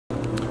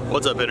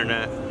What's up,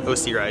 internet?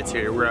 OC Rides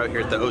here. We're out here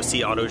at the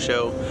OC Auto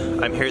Show.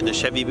 I'm here at the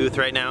Chevy booth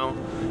right now.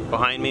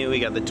 Behind me we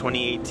got the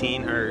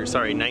 19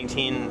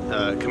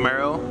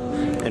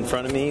 Camaro. In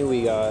front of me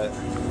we got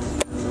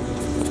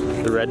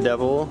the Red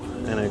Devil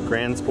and a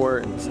Grand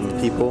Sport and some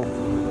people.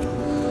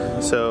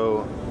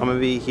 So I'm gonna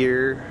be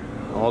here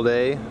all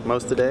day,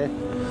 most of the day,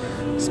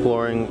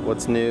 exploring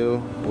what's new,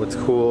 what's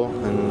cool,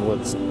 and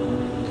what's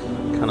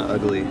kind of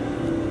ugly.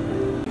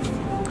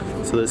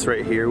 So this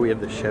right here, we have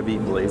the Chevy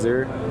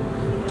Blazer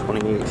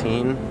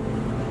 2018.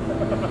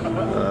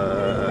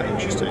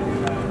 Interesting.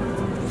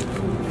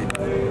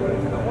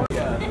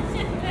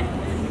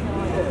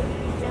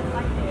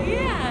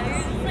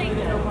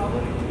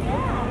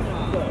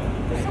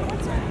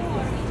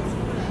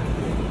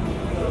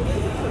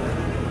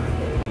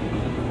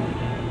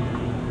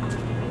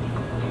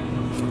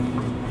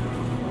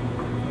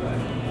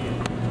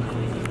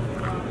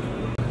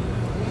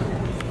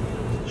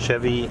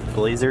 Chevy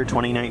Blazer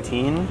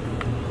 2019.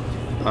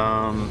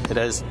 It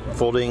has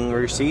folding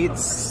rear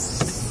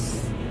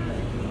seats.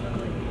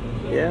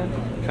 Yeah,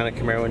 kind of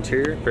Camaro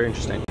interior. Very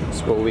interesting.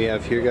 So what we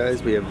have here,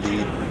 guys, we have the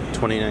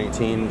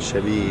 2019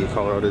 Chevy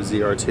Colorado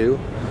ZR2.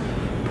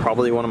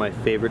 Probably one of my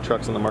favorite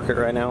trucks on the market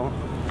right now.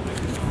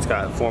 It's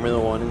got Formula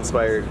One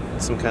inspired,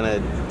 some kind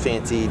of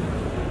fancy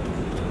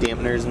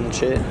dampeners and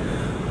shit.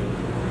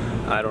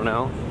 I don't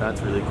know. That's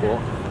really cool.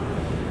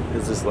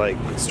 It's just like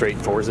straight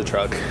Forza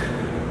truck.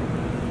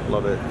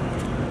 Love it.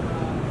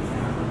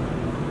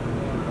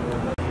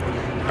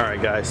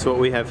 Alright guys, so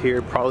what we have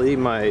here, probably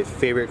my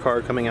favorite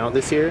car coming out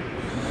this year.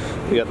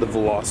 We got the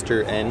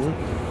Veloster N.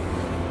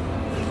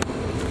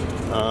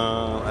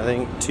 I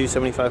think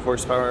 275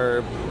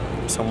 horsepower,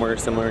 somewhere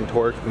similar in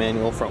torque,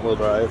 manual front wheel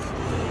drive.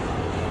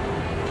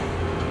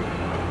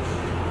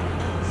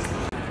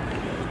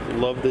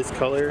 Love this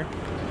color.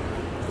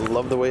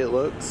 Love the way it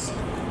looks.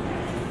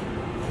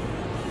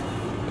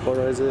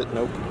 Colorize it?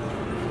 Nope.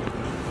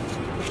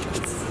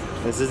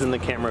 This isn't the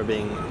camera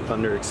being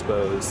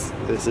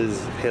underexposed. This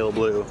is pale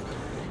blue.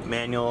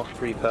 Manual,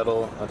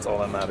 3-pedal, that's all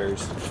that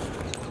matters.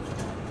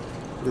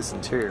 This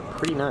interior,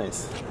 pretty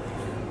nice.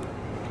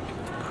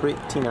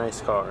 Pretty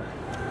nice car.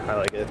 I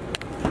like it.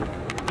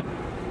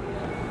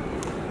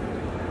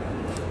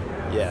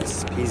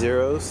 Yes,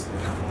 P0s.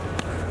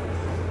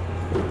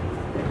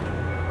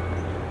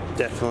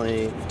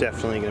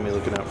 Definitely gonna be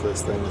looking out for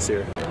this thing this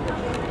year.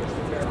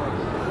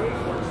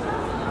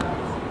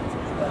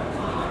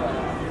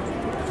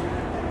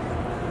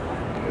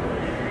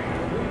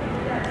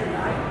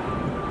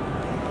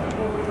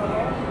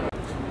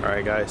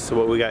 Alright guys, so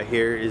what we got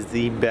here is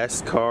the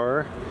best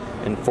car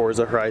in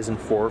Forza Horizon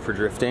 4 for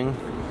drifting.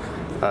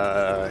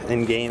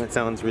 In game it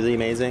sounds really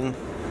amazing.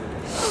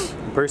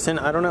 In person,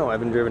 I don't know, I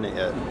haven't driven it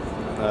yet.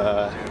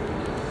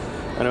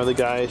 I know the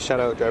guys, shout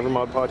out Driver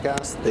Mod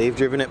Podcast, they've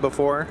driven it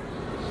before.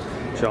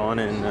 John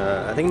and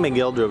I think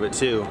Miguel drove it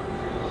too.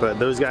 But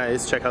those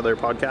guys, check out their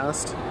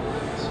podcast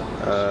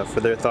for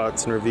their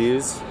thoughts and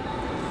reviews.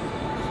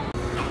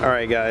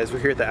 Alright guys, we're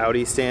here at the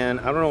Audi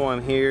stand. I don't know why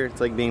I'm here,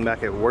 it's like being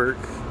back at work.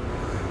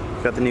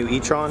 Got the new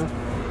e-tron.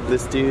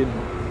 This dude,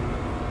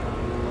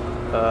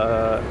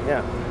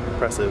 yeah,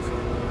 impressive.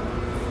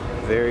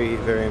 Very,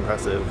 very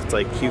impressive. It's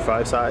like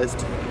Q5 sized.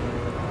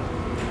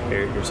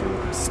 Here's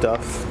some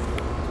stuff.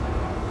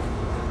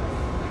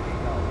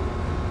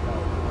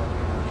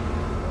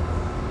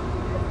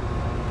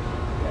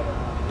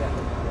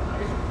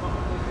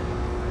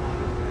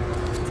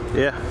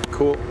 Yeah,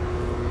 cool.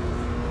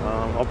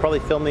 I'll probably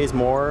film these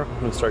more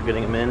when we start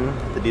getting them in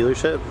at the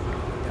dealership.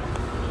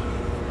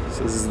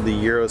 This is the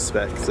Euro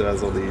spec, so it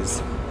has all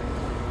these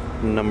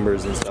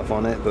numbers and stuff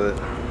on it, but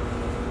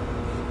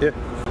yeah.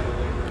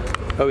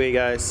 Okay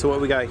guys, so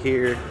what we got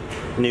here,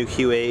 new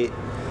Q8.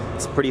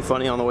 It's pretty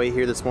funny on the way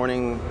here this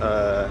morning.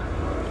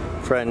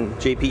 Friend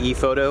JPE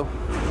Photo,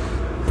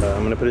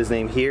 I'm gonna put his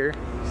name here.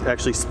 He's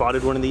actually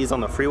spotted one of these on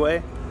the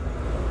freeway.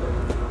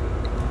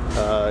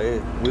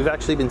 We've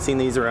actually been seeing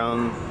these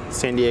around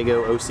San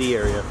Diego OC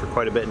area for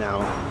quite a bit now.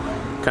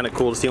 Kind of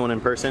cool to see one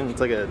in person.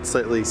 It's like a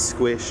slightly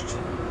squished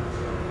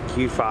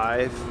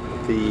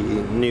Q5, the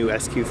new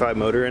SQ5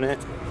 motor in it.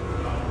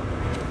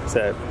 It's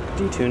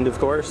detuned, of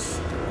course.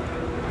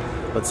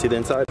 Let's see the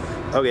inside.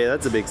 Okay,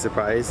 that's a big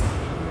surprise.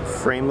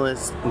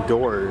 Frameless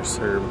doors,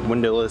 or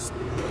windowless,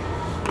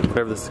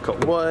 whatever this is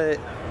called. What?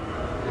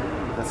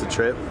 That's a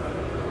trip.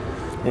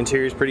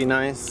 Interior's pretty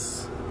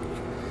nice.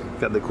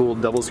 Got the cool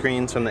double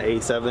screens from the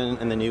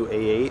A7 and the new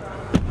A8.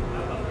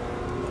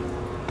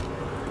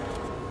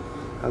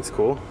 That's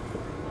cool.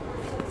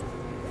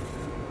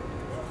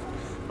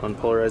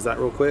 Unpolarize that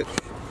real quick.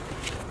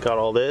 Got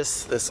all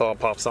this. This all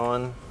pops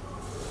on.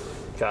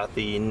 Got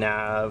the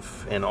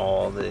nav and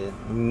all the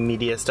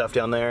media stuff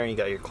down there. You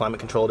got your climate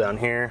control down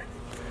here.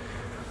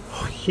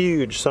 Oh,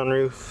 huge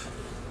sunroof.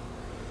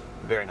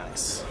 Very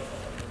nice.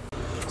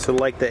 So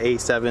like the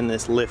A7,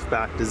 this lift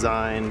back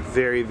design,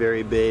 very,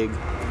 very big.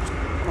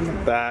 On the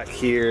back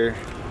here.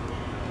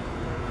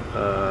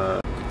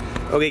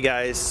 Okay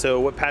guys,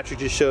 so what Patrick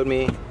just showed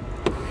me,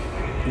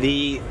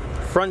 the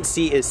front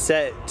seat is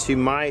set to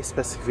my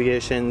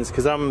specifications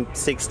because I'm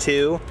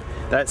 6'2".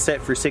 That's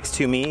set for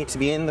 6'2" me to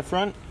be in the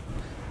front.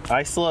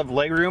 I still have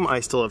leg room, I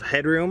still have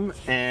headroom,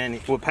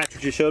 and what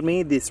Patrick just showed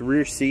me, this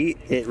rear seat,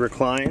 it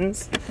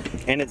reclines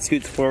and it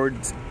scoots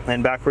forwards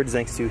and backwards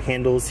thanks to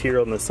handles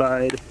here on the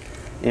side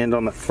and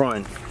on the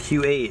front.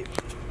 Q8,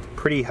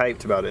 pretty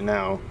hyped about it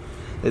now.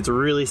 It's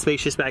really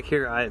spacious back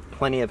here. I have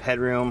plenty of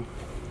headroom.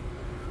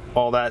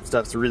 All that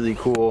stuff's really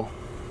cool.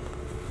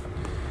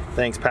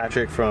 Thanks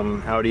Patrick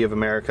from Audi of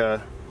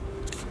America.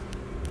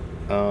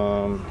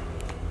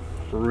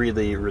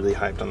 Really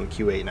hyped on the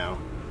Q8 now.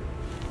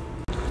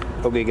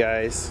 Okay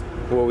guys,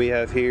 what we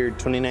have here,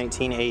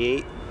 2019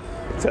 A8.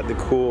 It's got the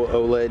cool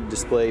OLED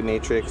display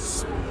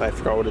matrix. I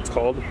forgot what it's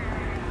called.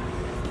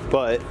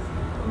 But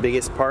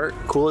biggest part,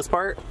 coolest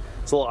part,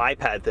 it's a little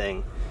iPad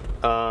thing.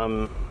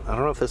 I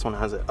don't know if this one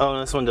has it. Oh,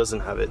 this one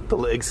doesn't have it. The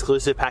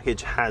exclusive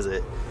package has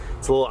it.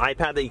 It's a little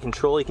iPad that you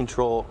control. You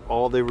control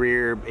all the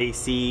rear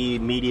AC,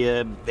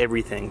 media,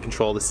 everything.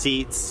 Control the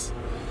seats.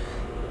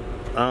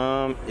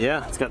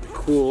 Yeah, it's got the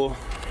cool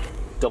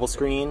double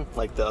screen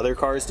like the other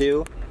cars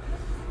do.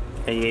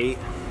 A8,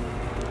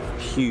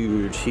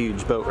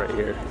 huge boat right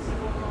here.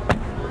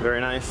 Very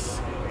nice.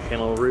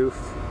 Panel roof.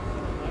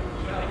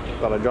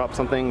 Thought I dropped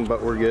something,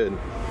 but we're good.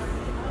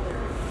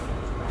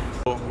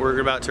 We're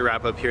about to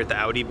wrap up here at the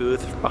Audi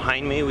booth.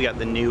 Behind me, we got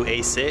the new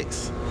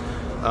A6.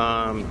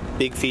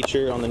 Big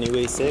feature on the new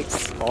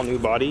A6, all new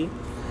body.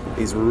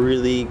 These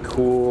really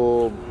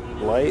cool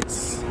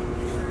lights.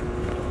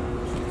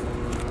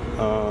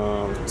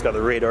 It's got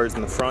the radars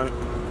in the front.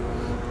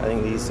 I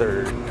think these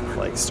are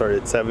like start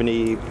at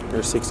 70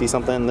 or 60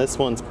 something. This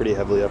one's pretty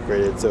heavily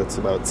upgraded, so it's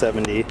about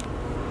 70.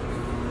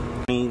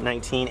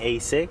 2019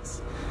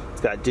 A6.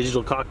 It's got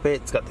digital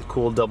cockpit. It's got the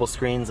cool double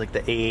screens like the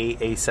A8,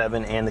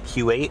 A7, and the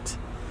Q8.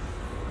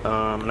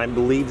 And I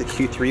believe the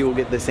Q3 will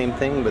get the same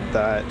thing, but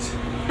I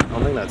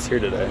don't think that's here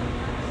today.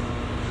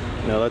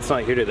 No, that's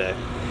not here today.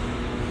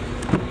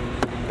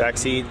 Back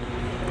seat,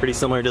 pretty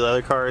similar to the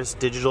other cars,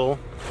 digital,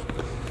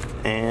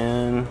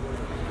 and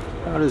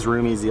not as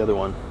roomy as the other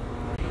one.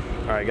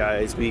 Alright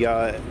guys, we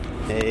got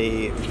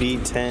a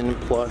V10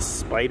 Plus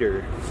Spider.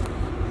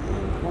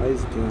 And why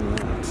is it doing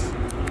that?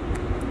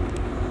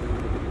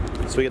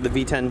 So we got the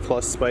V10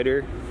 Plus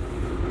Spider.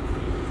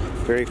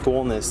 Very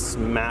cool in this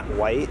matte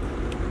white.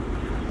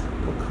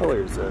 What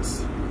color is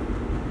this?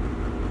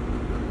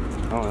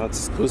 Oh,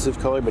 that's exclusive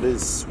color, but it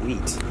is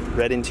sweet.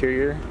 Red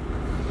interior.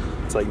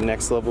 It's like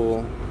next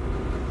level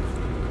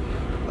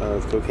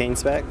of cocaine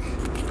spec.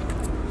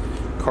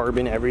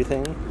 Carbon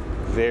everything.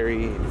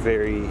 Very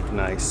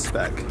nice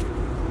spec.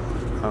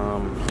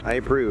 I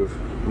approve.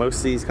 Most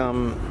of these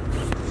come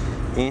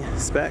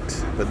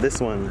spec'd, but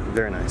this one,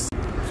 very nice.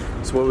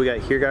 So what we got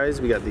here,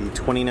 guys, we got the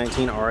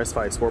 2019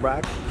 RS5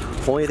 Sportback.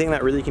 Only thing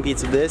that really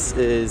competes with this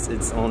is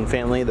its own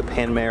family, the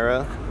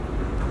Panamera.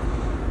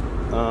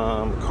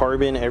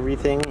 Carbon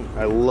everything.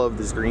 I love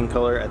this green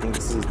color. I think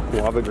this is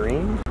guava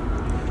green.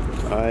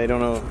 I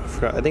don't know,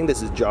 I think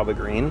this is Java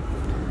green.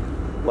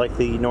 Like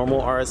the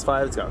normal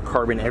RS5, it's got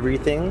carbon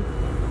everything.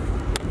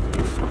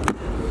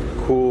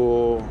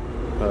 Cool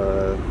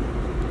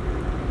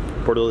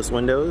borderless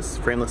windows,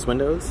 frameless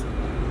windows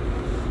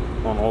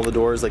on all the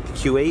doors like the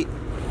Q8.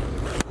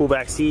 Cool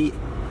back seat.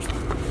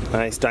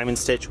 Nice diamond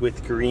stitch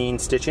with green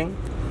stitching.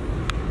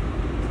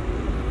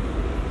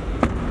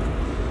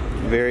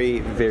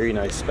 Very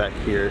nice spec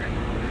here.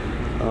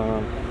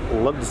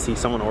 Love to see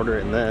someone order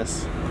it in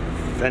this.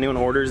 If anyone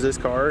orders this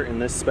car in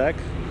this spec,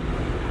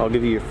 I'll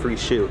give you a free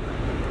shoot.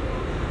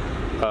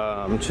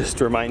 Just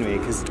to remind me,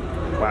 because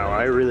wow,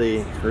 I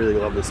really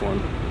love this one.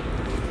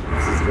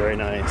 This is very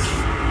nice.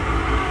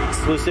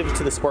 Exclusive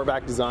to the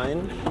Sportback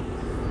design,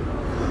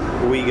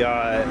 we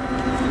got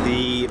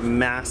the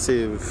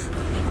massive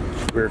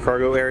rear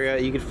cargo area.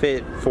 You could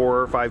fit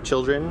 4 or 5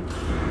 children,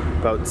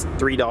 about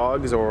 3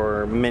 dogs,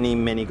 or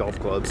many golf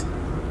clubs.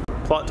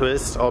 Plot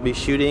twist, I'll be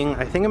shooting,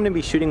 I think I'm going to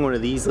be shooting one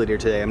of these later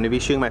today. I'm going to be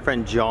shooting my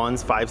friend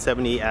John's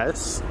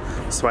 570S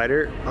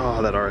Spider.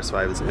 Oh, that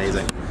RS5 is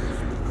amazing.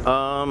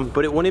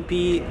 But it wouldn't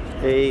be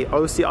a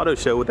OC Auto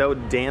Show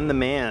without Dan the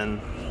Man,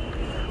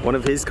 one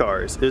of his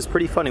cars. It was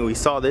pretty funny. We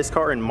saw this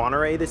car in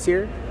Monterey this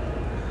year.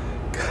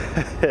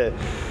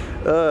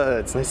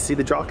 It's nice to see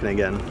the Jockin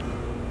again.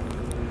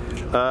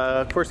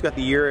 Of course, got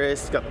the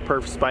Urus, got the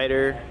Perf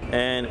Spider,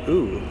 and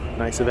ooh,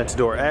 nice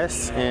Aventador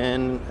S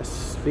and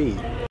SV.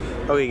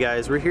 Okay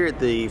guys, we're here at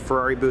the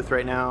Ferrari booth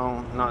right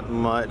now. Not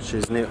much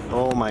is new.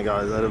 Oh my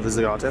god, is that a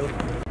Zagato?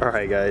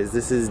 Alright guys,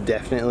 this is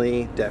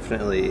definitely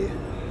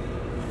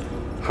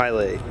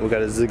highlight. We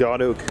got a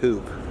Zagato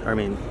Coupe. I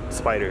mean,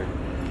 Spider.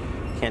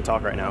 Can't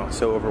talk right now,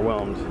 so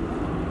overwhelmed.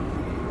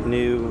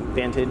 New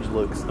Vantage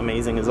looks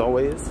amazing as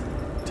always.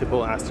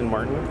 Typical Aston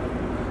Martin.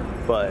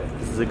 But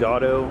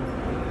Zagato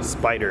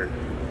Spider.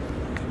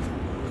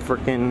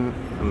 Freaking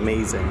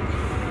amazing.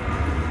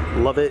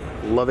 Love it.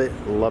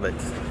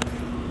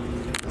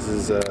 This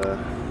is a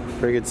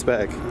pretty good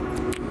spec.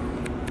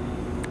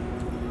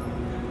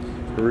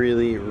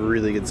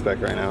 Really good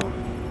spec right now.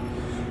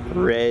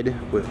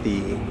 red with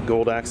the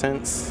gold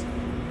accents.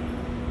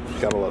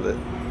 Gotta love it.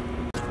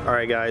 All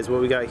right, guys,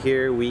 what we got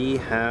here? We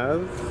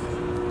have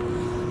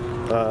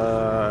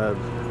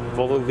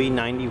Volvo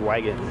V90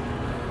 wagon.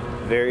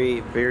 Very,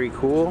 very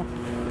cool.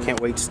 Can't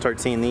wait to start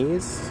seeing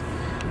these.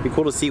 Be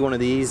cool to see one of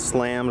these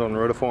slammed on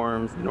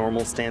rotiforms,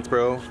 normal stance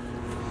bro.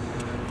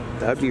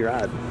 That'd be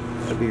rad.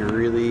 That'd be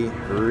really,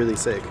 really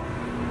sick.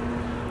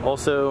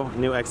 Also,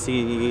 new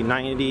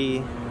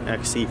XC90,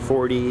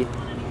 XC40.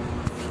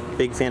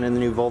 Big fan of the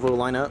new Volvo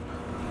lineup.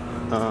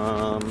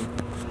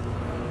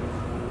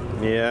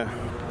 Yeah.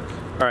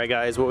 All right,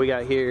 guys, what we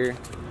got here?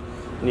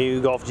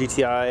 New Golf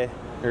GTI,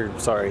 or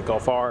sorry,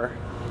 Golf R.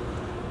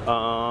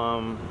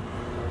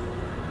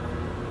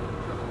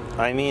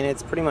 I mean,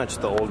 it's pretty much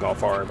the old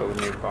Golf R, but with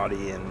new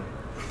body and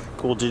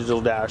cool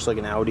digital dash like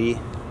an Audi.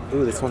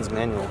 Ooh, this one's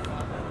manual.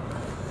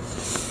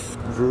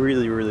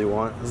 Really, really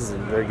want. This is a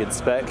very good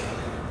spec.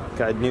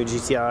 Got a new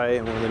GTI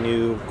and one of the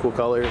new cool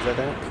colors, I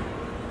think.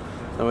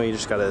 Oh, you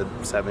just got a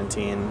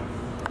 17.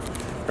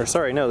 Or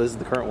sorry, no, this is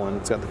the current one.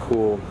 It's got the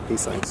cool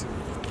piece links.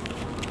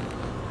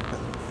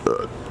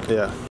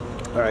 Yeah.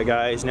 All right,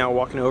 guys. Now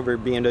walking over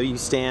BMW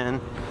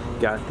stand.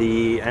 Got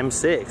the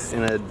M6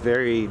 in a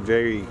very,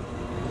 very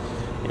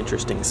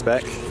interesting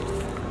spec.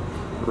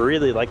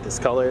 Really like this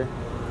color.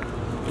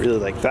 Really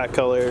like that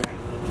color.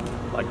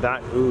 Like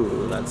that.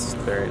 Ooh, that's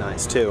very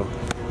nice too.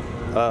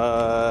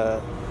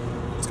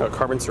 It's got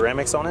carbon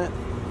ceramics on it.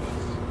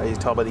 As you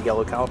can tell by the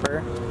yellow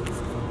caliper.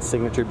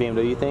 Signature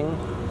BMW thing.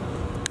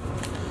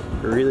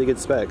 Really good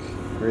spec.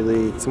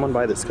 Really, someone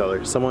buy this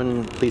color.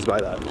 Someone please buy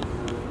that.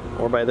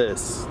 Or buy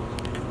this.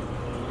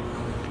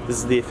 This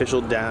is the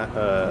official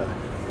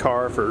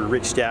car for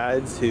rich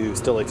dads who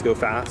still like to go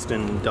fast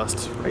and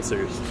dust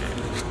racers.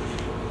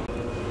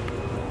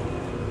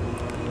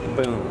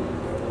 Boom.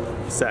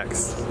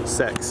 Sex,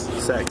 sex,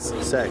 sex,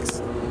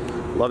 sex.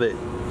 Love it.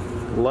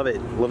 Love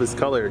it. Love this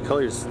color.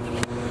 Color's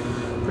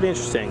pretty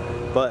interesting.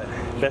 But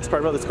best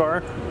part about this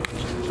car,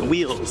 the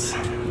wheels.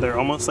 They're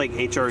almost like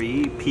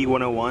HRE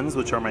P101s,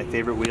 which are my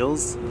favorite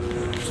wheels.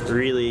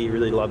 Really,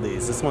 really love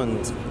these. This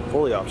one's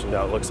fully optioned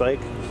out, looks like.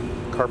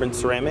 Carbon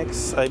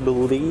ceramics, I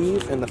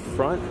believe, in the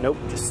front. Nope,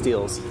 just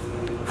steels.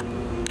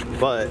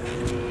 But,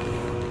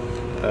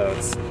 oh,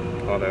 it's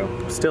auto.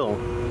 Still,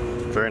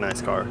 very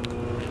nice car.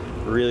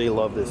 Really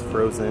love this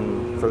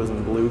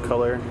frozen blue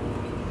color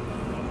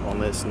on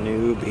this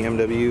new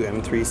BMW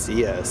M3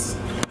 CS.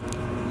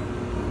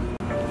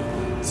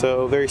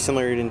 So very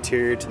similar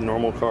interior to the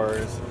normal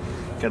cars.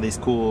 Got these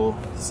cool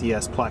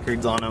CS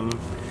placards on them.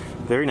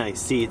 Very nice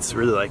seats,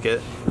 really like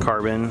it.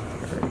 Carbon,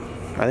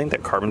 I think they're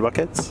carbon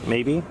buckets,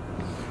 maybe.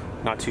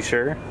 Not too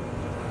sure.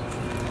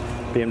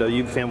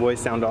 BMW fanboys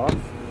sound off.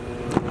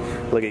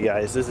 Look at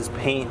guys, this is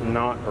paint,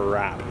 not a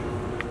wrap.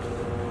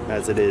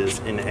 As it is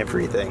in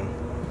everything.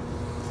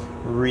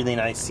 Really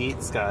nice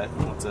seats, got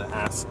lots of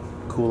ass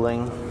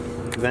cooling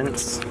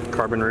vents,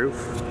 carbon roof,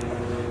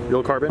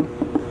 real carbon,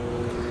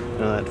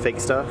 none of that fake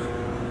stuff.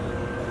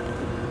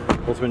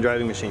 Ultimate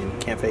driving machine,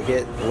 can't fake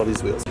it, love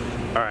these wheels.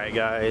 Alright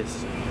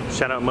guys,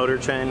 shout out Motor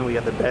Trend, we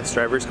got the best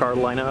driver's car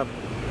lineup.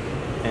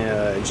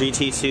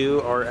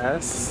 GT2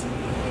 RS,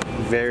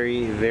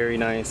 very, very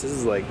nice. This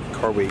is like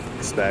Car Week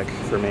spec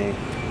for me.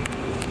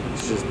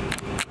 It's just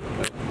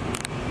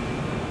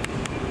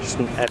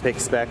an epic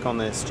spec on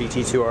this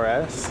GT2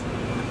 RS.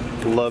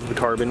 Love the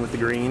carbon with the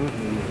green.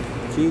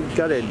 If you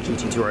got a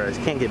GT2 RS,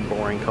 you can't get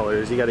boring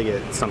colors. You got to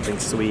get something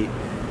sweet.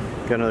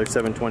 Got another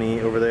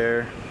 720 over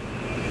there.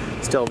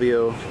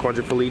 Stelvio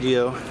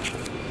Quadrifoglio.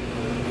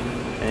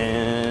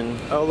 And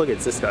oh look,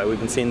 it's this guy. We've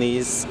been seeing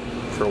these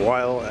for a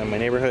while in my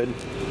neighborhood.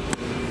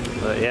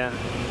 But yeah,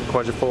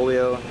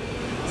 Quadrifoglio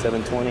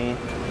 720.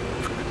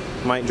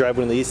 Might drive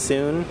one of these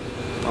soon.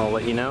 I'll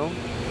let you know.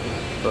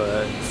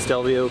 But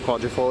Stelvio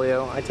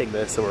Quadrifoglio, I take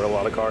this over a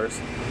lot of cars.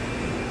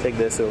 Take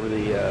this over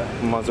the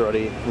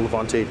Maserati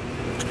Levante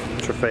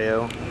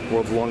Trofeo,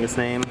 world's longest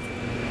name.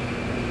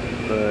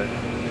 But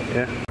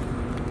yeah.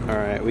 All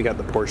right, we got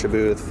the Porsche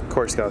booth. Of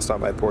course, gotta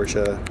stop by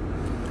Porsche.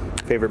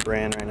 Favorite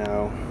brand right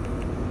now.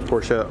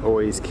 Porsche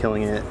always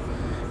killing it.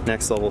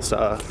 Next level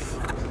stuff.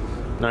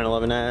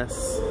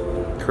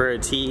 911S, Carrera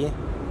T.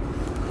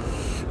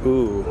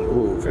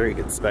 Ooh, very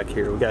good spec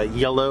here. We got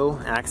yellow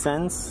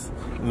accents.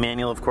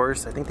 Manual, of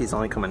course. I think these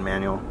only come in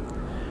manual.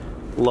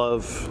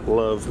 Love,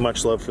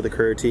 much love for the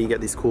Carrera T. You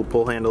got these cool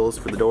pull handles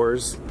for the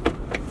doors.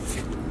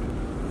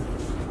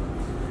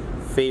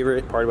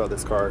 Favorite part about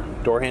this car,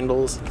 door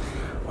handles.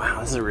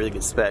 Wow, this is a really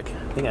good spec.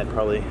 I think I'd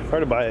probably, if I were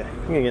to buy it, I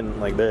think I'd get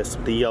like this,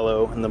 with the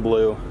yellow and the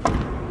blue.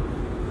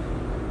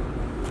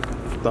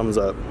 Thumbs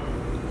up.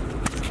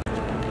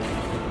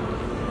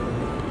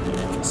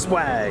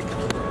 Swag.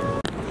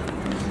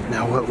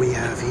 Now what we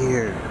have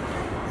here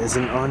is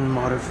an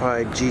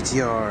unmodified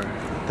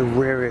GTR, the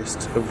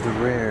rarest of the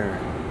rare.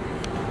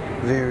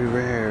 Very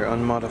rare,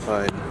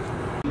 unmodified.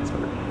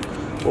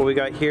 What we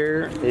got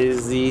here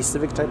is the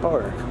Civic Type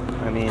R.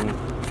 I mean,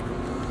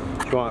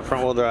 if you want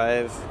front wheel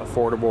drive,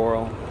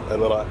 affordable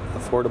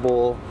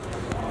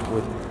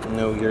with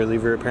no gear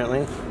lever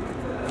apparently.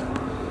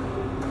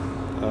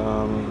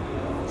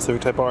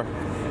 Civic Type R,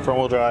 front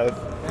wheel drive,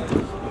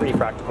 pretty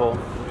practical.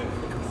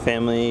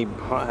 Family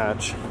hot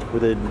hatch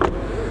with a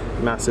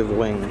massive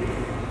wing.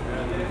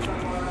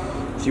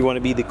 If you want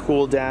to be the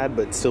cool dad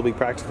but still be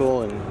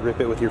practical and rip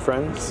it with your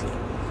friends,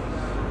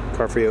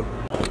 car for you.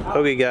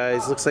 Okay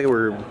guys, looks like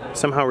we're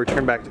somehow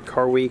returned back to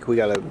Car Week. We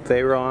got a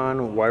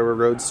Veyron, Wyra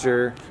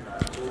Roadster,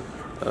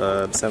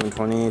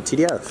 720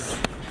 TDF.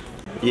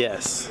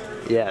 Yes,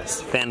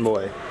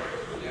 fanboy.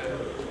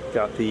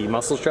 Got the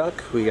muscle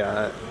truck, we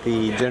got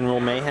the General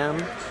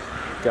Mayhem,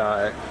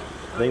 got,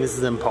 I think this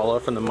is Impala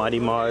from the Mighty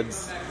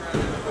Mods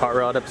Hot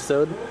Rod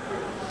episode.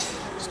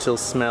 Still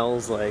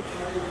smells like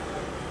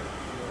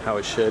how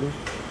it should.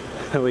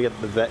 We got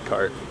the vet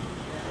cart.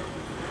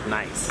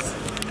 Nice.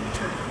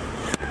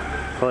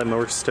 Probably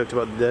more stoked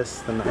about this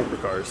than the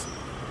hypercars.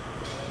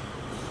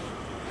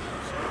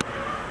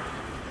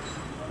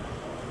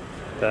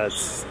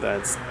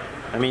 That's,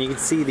 I mean, you can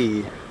see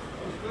the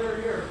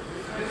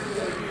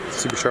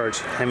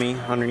supercharged Hemi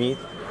underneath.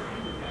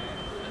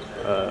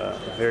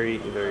 Very,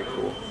 very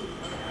cool.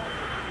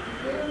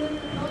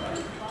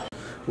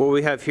 What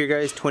we have here,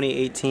 guys,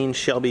 2018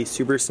 Shelby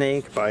Super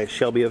Snake by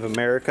Shelby of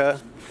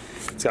America.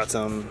 It's got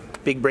some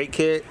big brake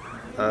kit.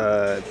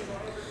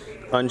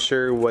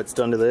 Unsure what's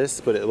done to this,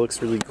 but it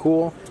looks really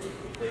cool.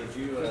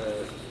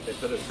 They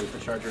put a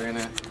supercharger in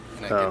it,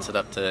 and it gets it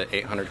up to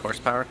 800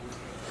 horsepower.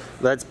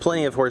 That's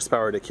plenty of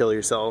horsepower to kill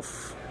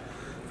yourself.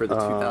 For the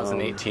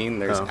 2018,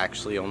 there's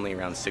actually only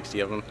around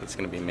 60 of them that's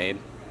going to be made.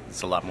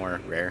 It's a lot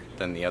more rare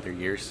than the other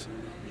years.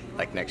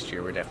 Like next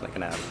year, we're definitely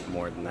going to have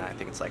more than that. I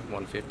think it's like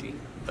 150.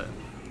 But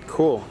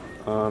cool.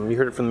 You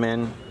heard it from the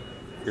man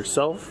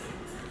yourself.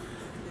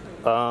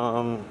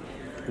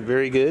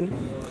 Very good.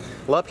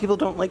 A lot of people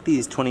don't like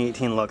these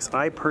 2018 looks.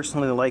 I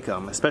personally like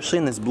them, especially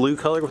in this blue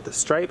color with the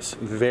stripes.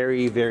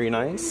 Very, very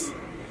nice.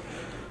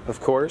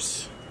 Of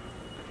course.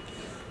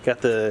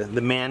 Got the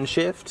man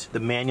shift, the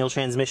manual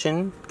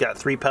transmission. Got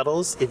 3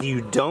 pedals. If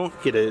you don't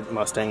get a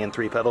Mustang and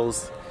 3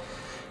 pedals,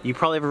 you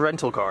probably have a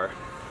rental car.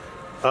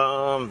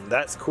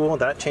 That's cool.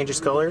 That changes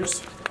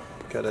colors.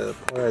 Gotta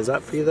polarize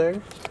that for you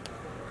there.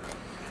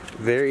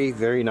 Very,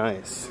 very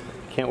nice.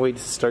 Can't wait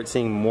to start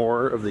seeing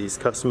more of these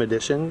custom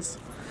editions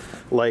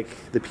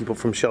like the people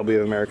from Shelby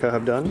of America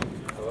have done.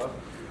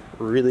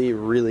 Really,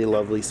 really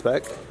lovely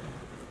spec.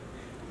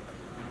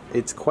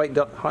 It's quite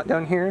hot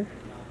down here.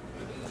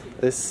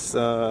 This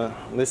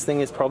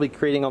thing is probably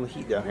creating all the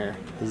heat down here.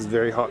 This is a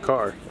very hot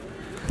car.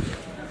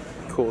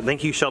 Cool.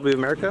 Thank you, Shelby of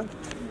America.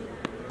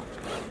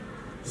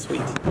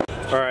 Sweet.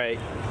 Alright,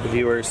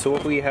 viewers, so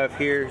what we have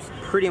here is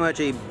pretty much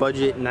a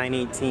budget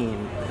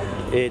 918.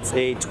 It's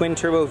a twin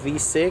turbo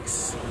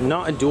V6,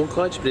 not a dual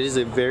clutch, but it is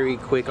a very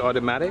quick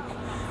automatic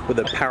with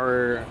a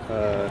power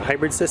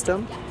hybrid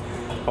system,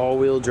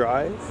 all-wheel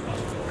drive.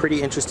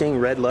 Pretty interesting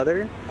red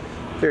leather.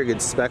 Very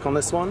good spec on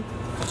this one.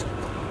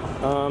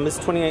 This is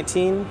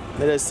 2019.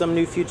 It has some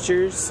new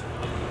features.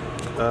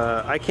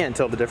 I can't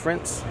tell the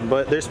difference,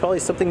 but there's probably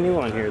something new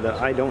on here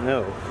that I don't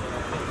know.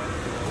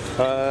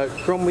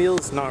 Chrome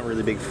wheels, not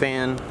really big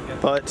fan,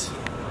 but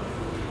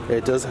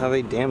it does have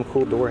a damn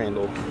cool door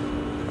handle.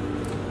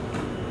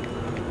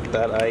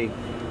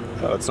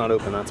 Oh, it's not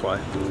open, that's why.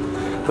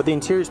 But the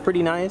interior is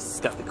pretty nice. It's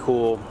got the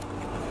cool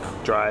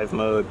drive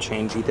mode,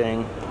 changey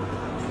thing.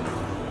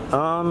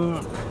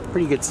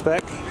 Pretty good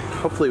spec.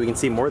 Hopefully we can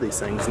see more of these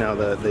things now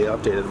that they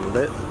updated them a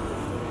bit.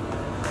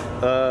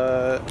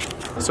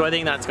 So I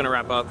think that's going to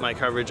wrap up my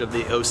coverage of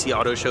the OC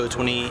Auto Show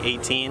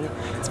 2018.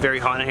 It's very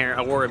hot in here.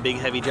 I wore a big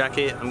heavy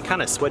jacket. I'm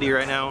kind of sweaty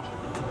right now.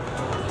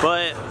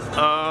 But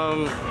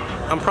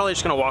I'm probably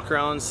just going to walk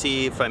around,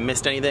 see if I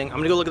missed anything. I'm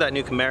going to go look at that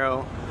new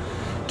Camaro.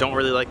 Don't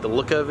really like the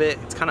look of it.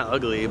 It's kind of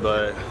ugly,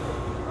 but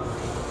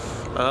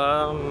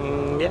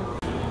yeah.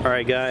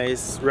 Alright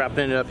guys,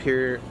 wrapping it up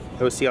here.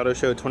 OC Auto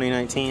Show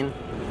 2019.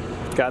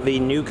 Got the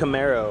new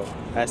Camaro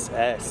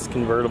SS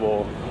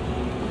convertible.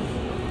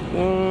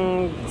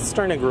 It's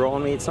starting to grow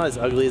on me. It's not as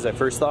ugly as I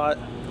first thought.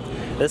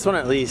 This one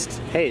at least,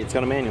 hey, it's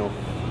got a manual.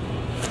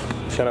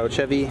 Shout out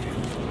Chevy.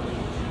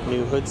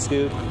 New hood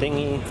scoop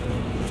thingy.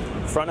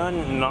 Front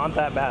end, not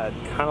that bad.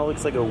 Kind of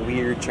looks like a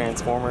weird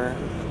transformer.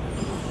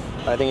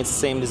 I think it's the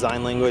same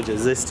design language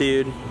as this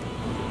dude.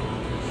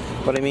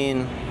 But I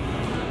mean,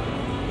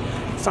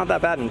 it's not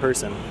that bad in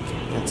person.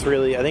 It's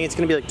really, I think it's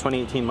going to be like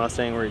 2018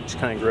 Mustang where it just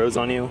kind of grows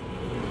on you.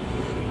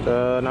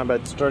 Not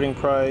bad starting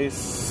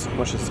price. How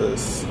much is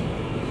this?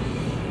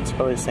 It's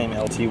probably the same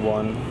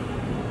LT1.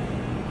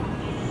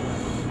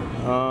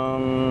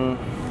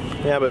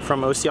 Yeah, but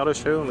from OC Auto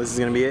Show, this is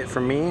going to be it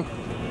from me.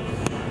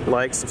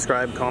 Like,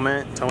 subscribe,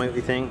 comment, tell me what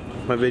you think.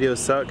 My videos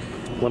suck.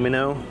 Let me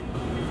know.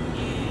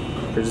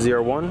 Here's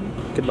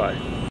ZR1. Goodbye.